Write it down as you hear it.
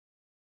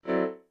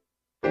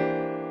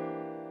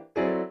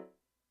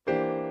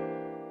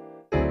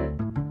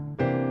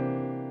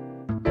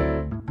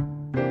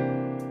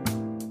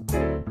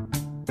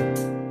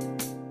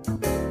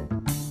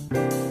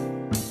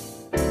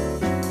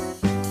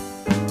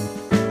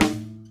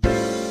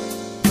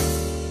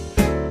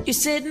You're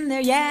sitting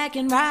there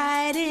yakking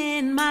right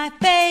in my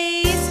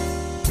face.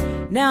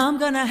 Now I'm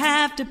gonna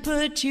have to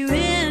put you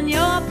in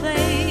your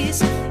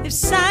place. If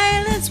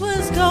silence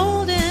was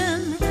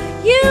golden,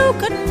 you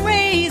couldn't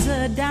raise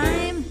a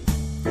dime.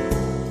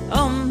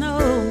 Oh no,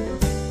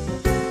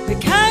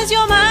 because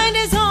your mind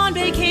is on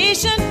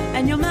vacation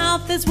and your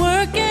mouth is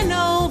working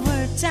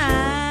overtime.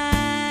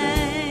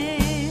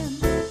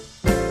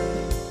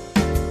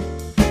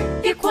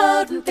 You're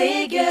quoting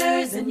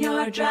figures and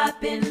you're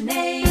dropping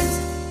names.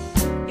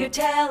 You're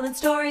telling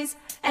stories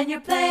and you're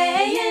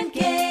playing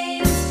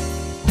games.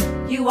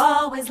 You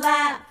always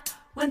laugh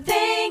when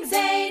things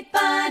ain't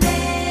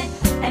funny,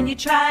 and you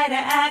try to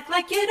act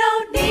like you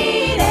don't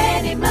need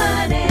any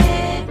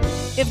money.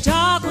 If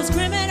talk was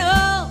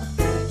criminal,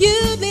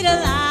 you'd lead a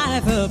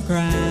life of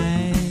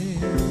crime.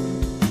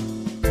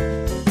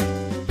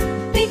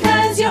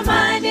 Because your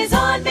mind is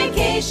on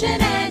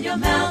vacation and your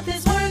mouth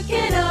is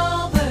working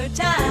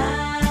overtime.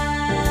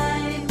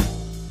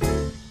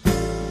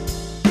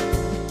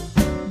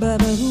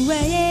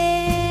 Ba-ba-hoo-ay-ay.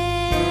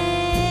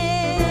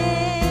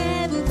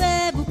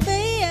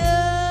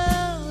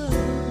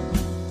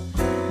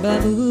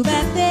 Ba-boo ba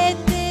ba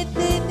ba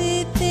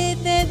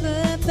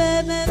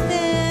ba ba ba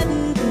ba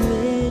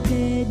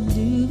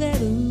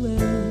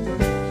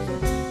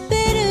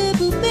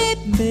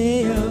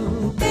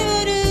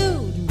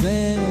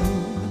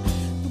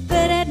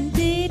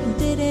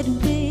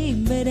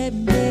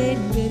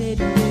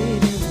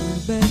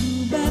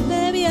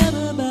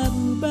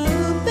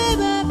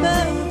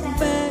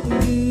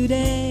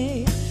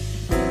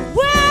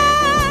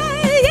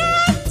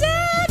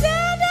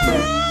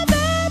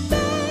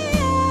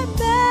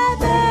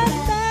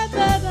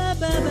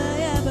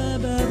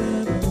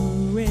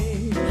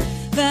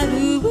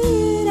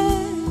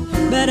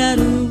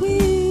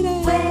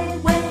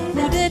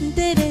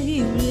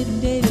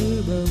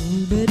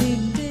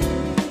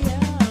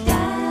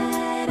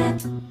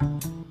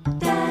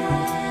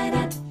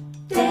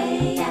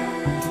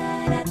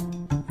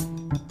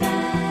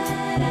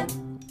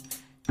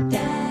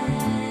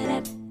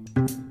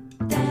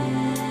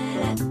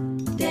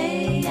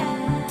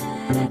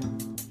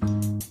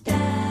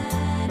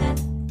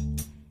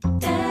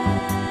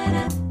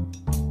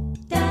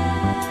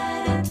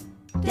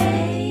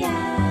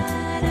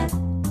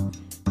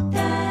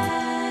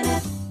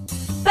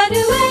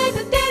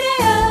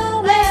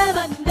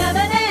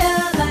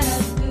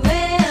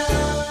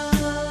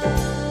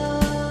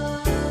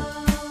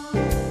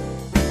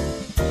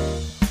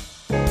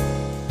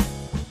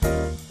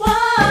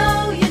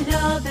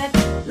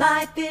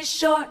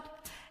short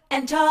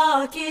and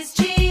talk is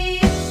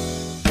cheap.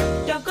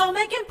 Don't go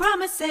making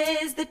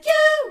promises that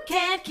you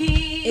can't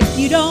keep. If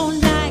you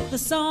don't like the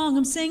song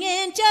I'm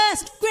singing,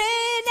 just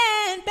grin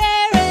and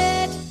bear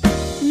it.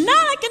 And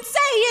all I can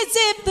say is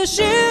if the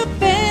shoe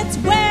fits,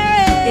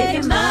 wear it.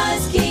 If you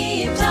must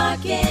keep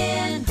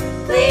talking,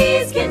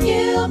 please can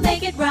you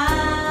make it rhyme?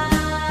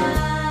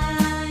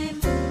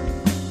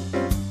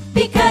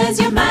 Because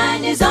your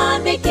mind is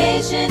on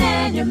vacation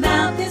and your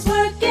mouth is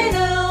working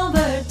overtime.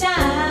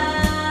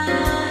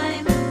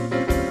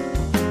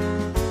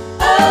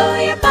 Oh,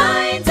 your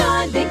mind's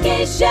on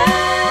vacation.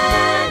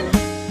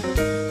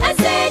 I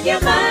said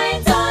your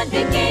mind's on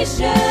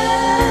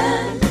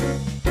vacation.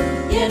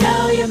 You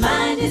know your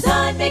mind is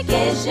on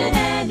vacation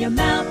and your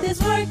mouth is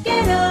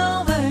working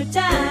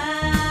overtime.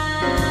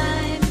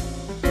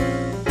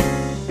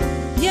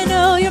 You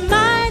know your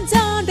mind's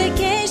on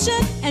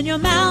vacation and your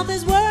mouth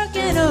is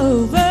working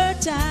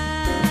overtime.